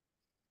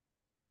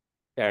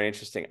 Very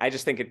interesting. I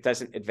just think it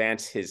doesn't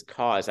advance his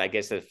cause. I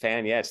guess as a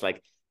fan, it's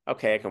like,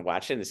 okay, I can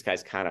watch it. This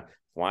guy's kind of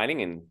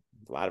whining, and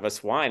a lot of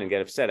us whine and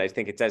get upset. I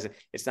think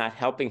it's not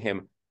helping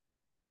him.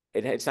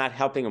 It's not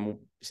helping him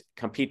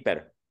compete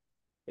better.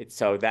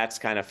 So that's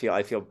kind of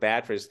I feel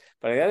bad for his,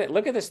 but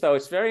look at this though.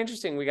 It's very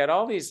interesting. We got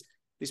all these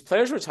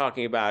players we're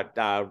talking about,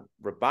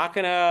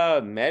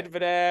 Rybakina,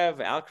 Medvedev,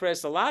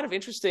 Alcaraz, a lot of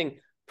interesting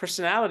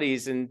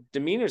personalities and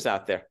demeanors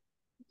out there.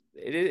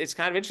 It's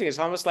kind of interesting. It's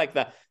almost like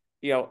the,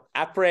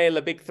 après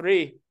le big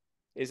three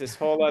is this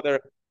whole other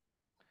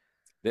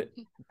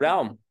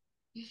realm.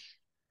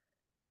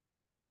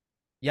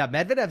 Yeah,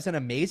 Medvedev's an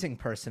amazing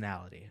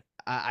personality.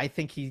 I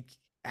think he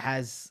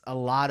has a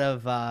lot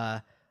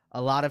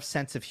of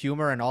sense of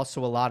humor and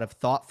also a lot of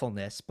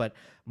thoughtfulness. But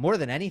more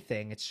than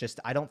anything, it's just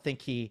I don't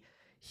think he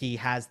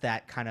has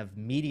that kind of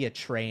media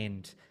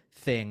trained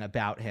thing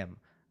about him.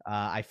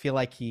 I feel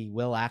like he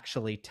will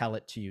actually tell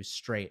it to you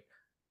straight.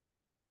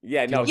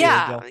 Yeah.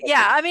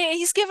 I mean,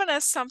 he's given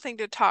us something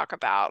to talk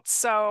about.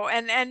 So,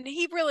 and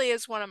he really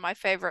is one of my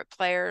favorite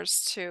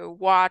players to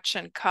watch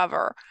and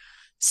cover.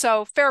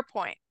 So, fair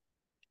point.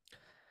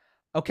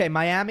 Okay,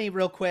 Miami,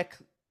 real quick.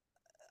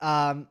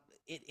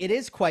 It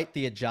is quite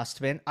the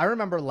adjustment. I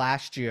remember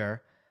last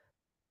year,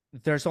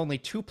 there's only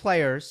two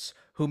players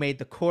who made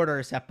the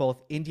quarters at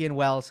both Indian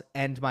Wells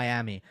and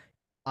Miami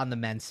on the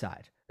men's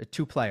side.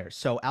 Two players.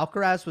 So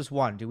Alcaraz was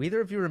one. Do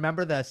either of you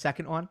remember the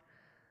second one?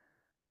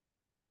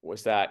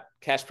 Was that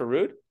Casper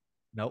Ruud?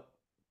 Nope.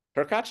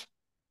 Hurkacz?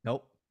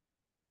 Nope.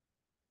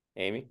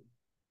 Amy?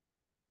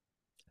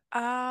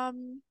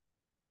 Kyrgios?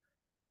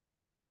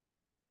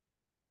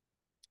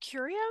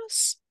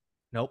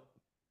 Nope.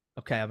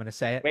 Okay, I'm gonna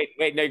say it. Wait,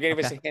 no, you're gonna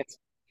give us a hint.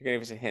 You're gonna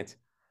give us a hint.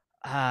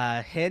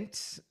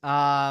 Hint.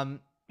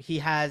 he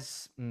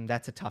has.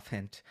 That's a tough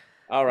hint.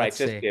 All right, Let's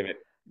just see. give it.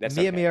 That's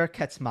okay. Miomir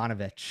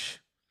Kecmanovic.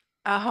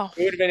 Oh,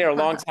 We would have been here a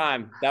long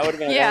time. That would have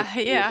been a long yeah,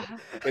 time. yeah,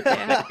 Good to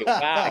yeah. thank you. Wow.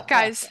 That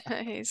guy's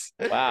he's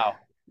Wow.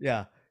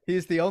 Yeah.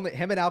 He's the only,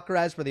 him and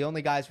Alcaraz were the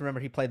only guys. Remember,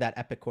 he played that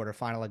epic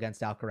quarterfinal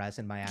against Alcaraz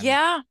in Miami.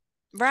 yeah,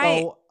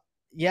 right. So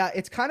yeah,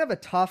 it's kind of a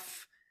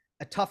tough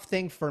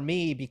thing for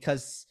me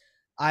because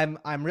I'm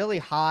really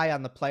high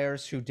on the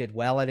players who did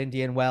well at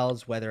Indian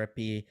Wells, whether it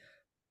be,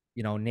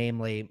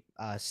 namely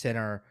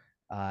Sinner,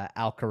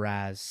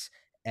 Alcaraz,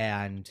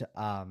 and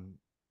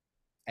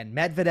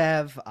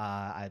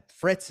Medvedev,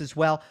 Fritz as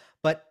well.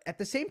 But at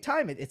the same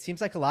time, it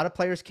seems like a lot of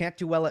players can't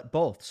do well at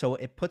both. So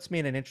it puts me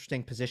in an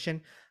interesting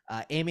position.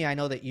 Amy, I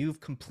know that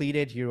you've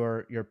completed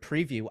your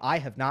preview. I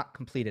have not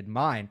completed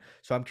mine.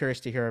 So I'm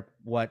curious to hear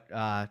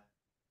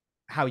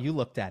how you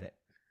looked at it.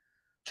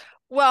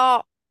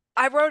 Well,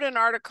 I wrote an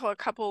article a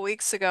couple of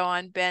weeks ago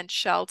on Ben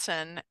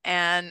Shelton,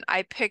 and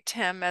I picked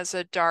him as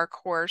a dark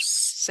horse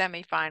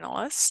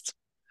semifinalist.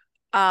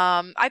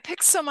 I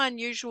picked some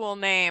unusual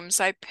names.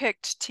 I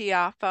picked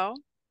Tiafoe.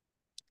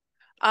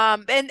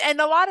 And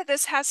a lot of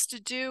this has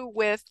to do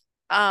with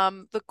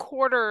the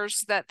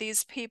quarters that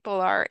these people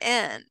are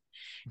in.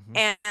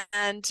 Mhm.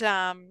 And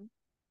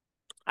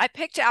I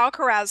picked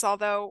Alcaraz,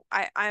 although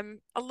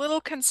I'm a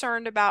little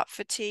concerned about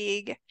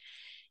fatigue.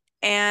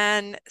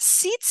 And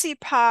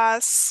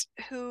Tsitsipas,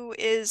 who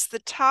is the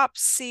top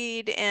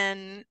seed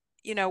in,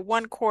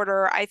 one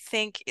quarter, I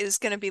think is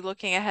going to be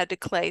looking ahead to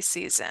clay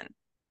season.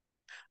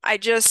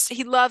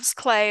 He loves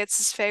clay. It's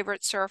his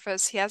favorite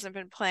surface. He hasn't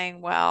been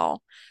playing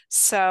well.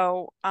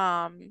 So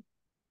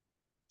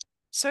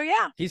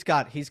yeah, He's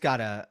got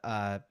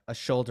a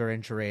shoulder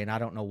injury, and I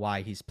don't know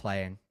why he's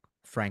playing,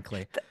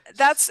 frankly.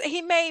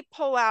 he may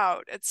pull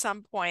out at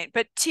some point,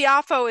 but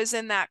Tiafoe is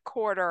in that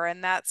quarter,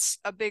 and that's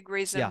a big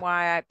reason Yeah.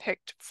 why I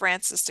picked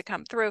Francis to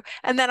come through,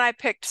 and then I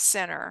picked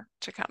Sinner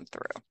to come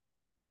through.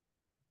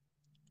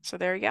 So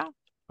there you go.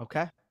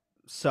 Okay.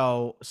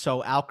 So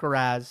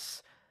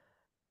Alcaraz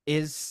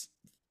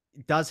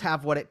does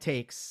have what it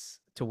takes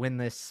to win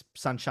this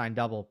Sunshine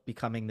Double,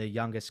 becoming the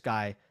youngest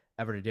guy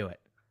ever to do it.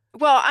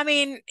 Well, I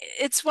mean,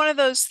 it's one of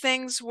those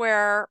things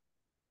where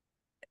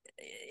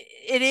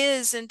it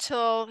is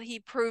until he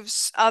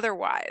proves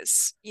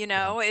otherwise.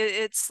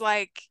 It's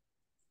like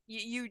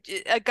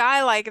a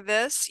guy like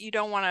this, you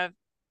don't want to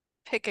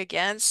pick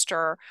against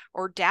or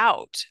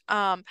doubt.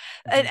 And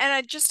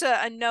just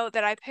a note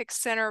that I picked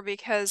Sinner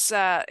because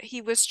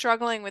he was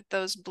struggling with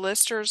those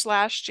blisters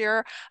last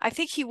year. I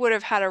think he would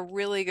have had a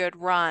really good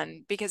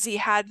run because he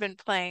had been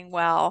playing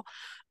well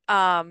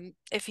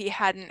if he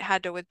hadn't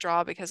had to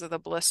withdraw because of the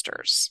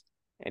blisters.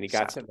 And he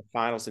got to the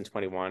finals in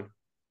 21.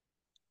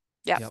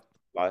 Yep.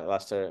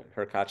 Lost to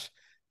Hurkacz.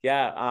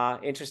 Yeah,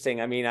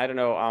 interesting. I mean, I don't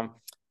know.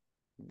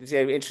 It's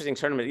an interesting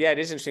tournament. Yeah, it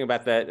is interesting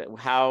about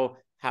how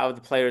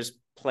the players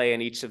play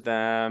in each of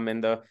them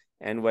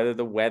and whether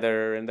the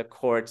weather and the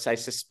courts. I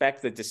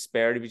suspect the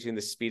disparity between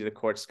the speed of the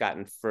courts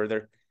gotten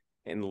further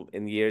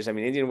in years. I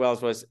mean, Indian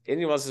Wells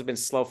has been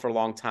slow for a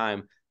long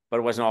time, but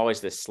it wasn't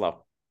always this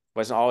slow. It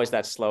wasn't always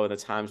that slow at the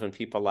times when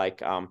people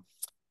like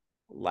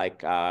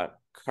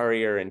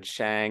Courier and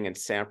Chang and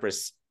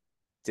Sampras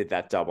did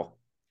that double.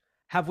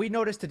 Have we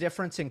noticed a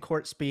difference in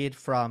court speed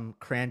from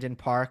Crandon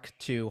Park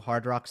to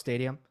Hard Rock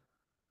Stadium?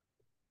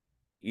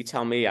 You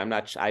tell me. I'm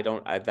not. I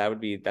don't.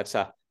 That's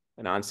an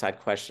onside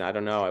question. I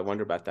don't know. I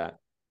wonder about that.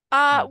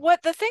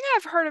 What the thing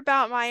I've heard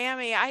about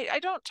Miami, I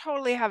don't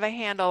totally have a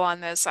handle on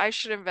this. I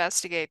should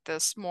investigate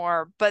this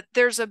more, but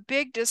there's a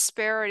big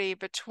disparity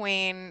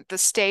between the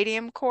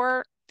stadium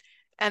court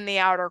and the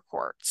outer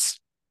courts.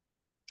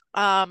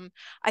 I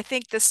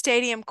think the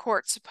stadium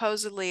court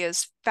supposedly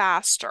is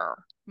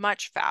faster,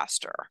 much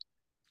faster.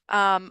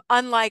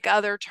 Unlike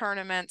other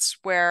tournaments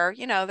where,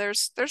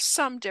 there's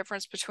some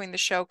difference between the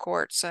show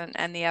courts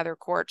and the other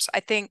courts. I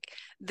think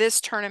this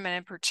tournament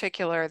in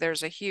particular,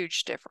 there's a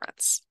huge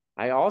difference.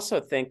 I also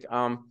think,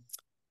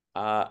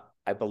 I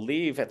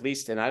believe at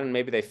least, and I don't know,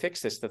 maybe they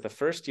fixed this, that the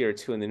first year or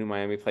two in the new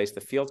Miami place,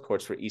 the field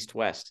courts were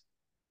east-west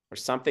or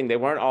something. They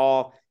weren't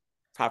all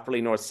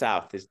properly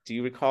north-south. Do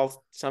you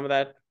recall some of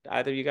that,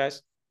 either of you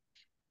guys?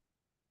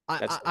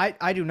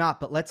 I do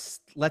not, but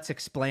let's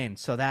explain.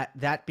 So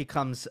that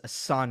becomes a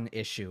sun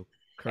issue,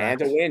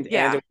 correct? And a wind,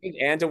 Yeah.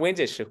 and a wind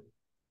issue.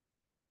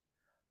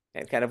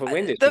 And kind of a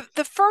wind issue.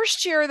 The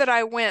first year that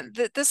I went,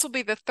 this will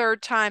be the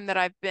third time that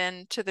I've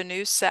been to the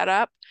new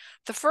setup.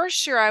 The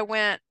first year I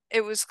went,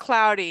 it was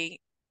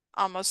cloudy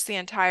almost the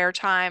entire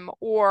time,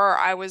 or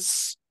I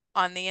was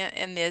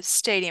in the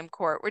stadium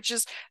court, which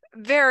is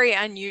very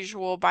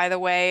unusual, by the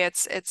way.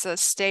 It's a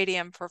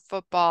stadium for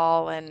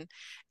football,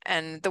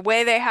 and the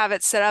way they have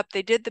it set up,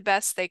 they did the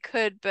best they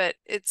could, but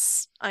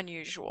it's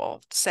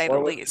unusual to say the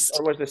least.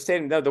 Or was the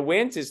stadium? No, the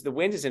wind is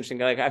interesting.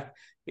 Like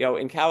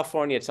in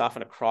California, it's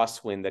often a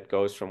crosswind that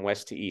goes from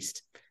west to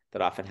east.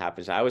 That often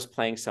happens. I was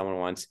playing someone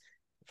once,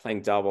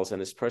 playing doubles,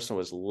 and this person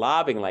was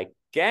lobbing like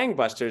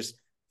gangbusters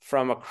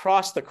from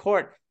across the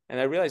court, and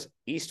I realized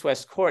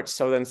east-west court.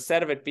 So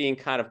instead of it being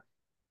kind of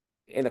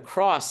in the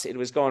cross, it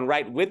was going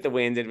right with the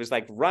wind. It was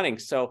like running.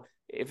 So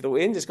if the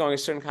wind is going a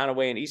certain kind of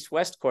way, an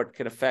east-west court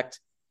could affect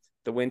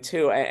the wind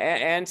too.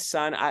 And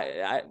sun,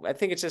 I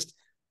think it's just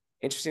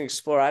interesting to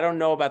explore. I don't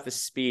know about the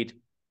speed.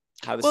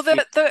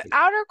 The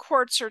outer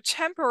courts are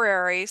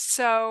temporary,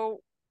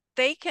 so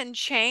they can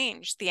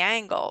change the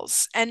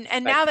angles. And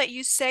Right. Now that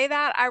you say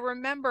that, I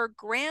remember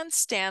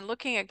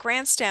looking at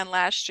grandstand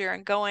last year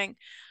and going,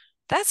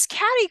 that's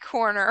catty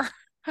corner.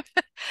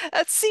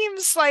 That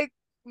seems like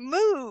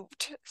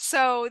moved.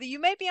 So you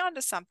may be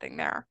onto something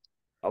there.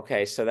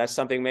 Okay, so that's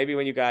something maybe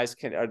when you guys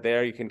are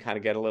there, you can kind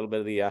of get a little bit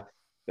of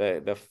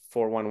the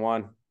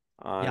 411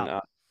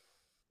 on.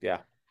 Yeah.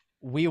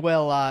 We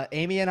will.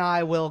 Amy and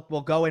I will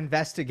go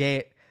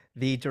investigate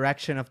the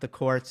direction of the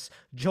courts.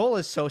 Joel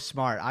is so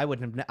smart. I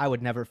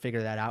would never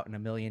figure that out in a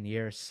million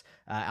years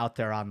out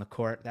there on the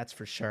court. That's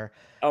for sure.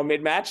 Oh,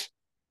 mid-match?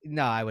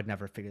 No, I would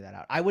never figure that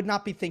out. I would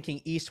not be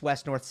thinking east,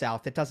 west, north,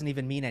 south. It doesn't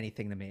even mean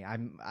anything to me.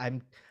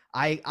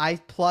 I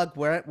plug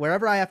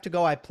wherever I have to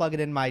go. I plug it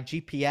in my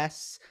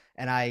GPS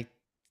and I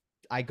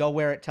go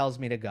where it tells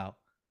me to go.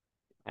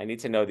 I need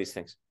to know these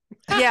things.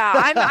 Yeah,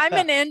 I'm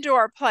an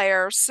indoor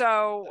player,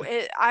 so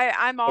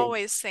I'm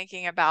always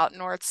thinking about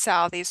north,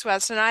 south, east,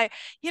 west. And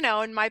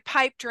in my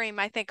pipe dream,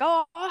 I think,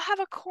 oh, I'll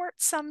have a court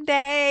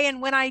someday. And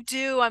when I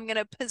do, I'm going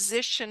to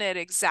position it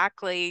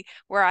exactly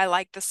where I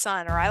like the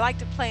sun, or I like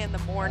to play in the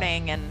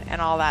morning and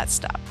all that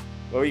stuff.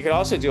 Well, you could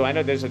also do, I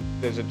know there's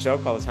a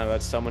joke all the time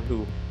about someone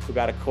who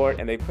got a court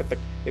and they put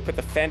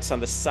the fence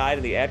on the side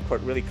of the ad court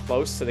really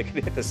close so they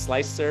could hit the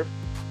slice serve.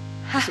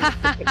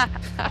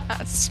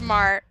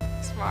 Smart.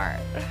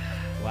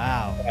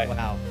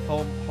 Wow.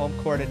 Home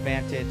court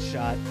advantage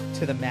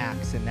to the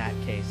max in that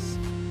case.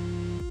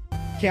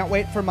 Can't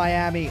wait for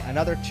Miami.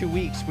 Another 2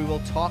 weeks. We will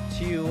talk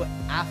to you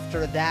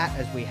after that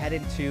as we head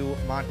into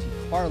Monte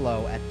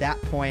Carlo. At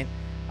that point,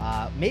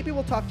 maybe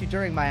we'll talk to you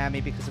during Miami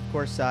because, of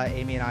course,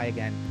 Amy and I,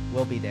 again,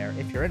 will be there.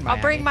 If you're in Miami,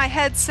 I'll bring my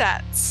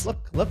headsets.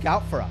 Look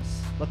out for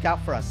us. Look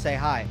out for us. Say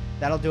hi.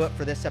 That'll do it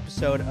for this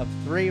episode of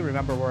 3.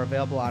 Remember, we're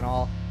available on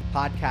all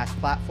podcast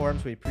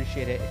platforms. We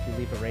appreciate it if you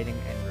leave a rating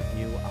and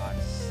review on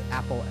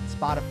Apple and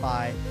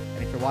Spotify.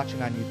 And if you're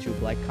watching on YouTube,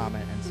 like,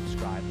 comment, and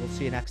subscribe. We'll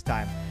see you next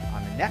time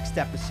on the next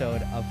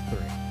episode of 3.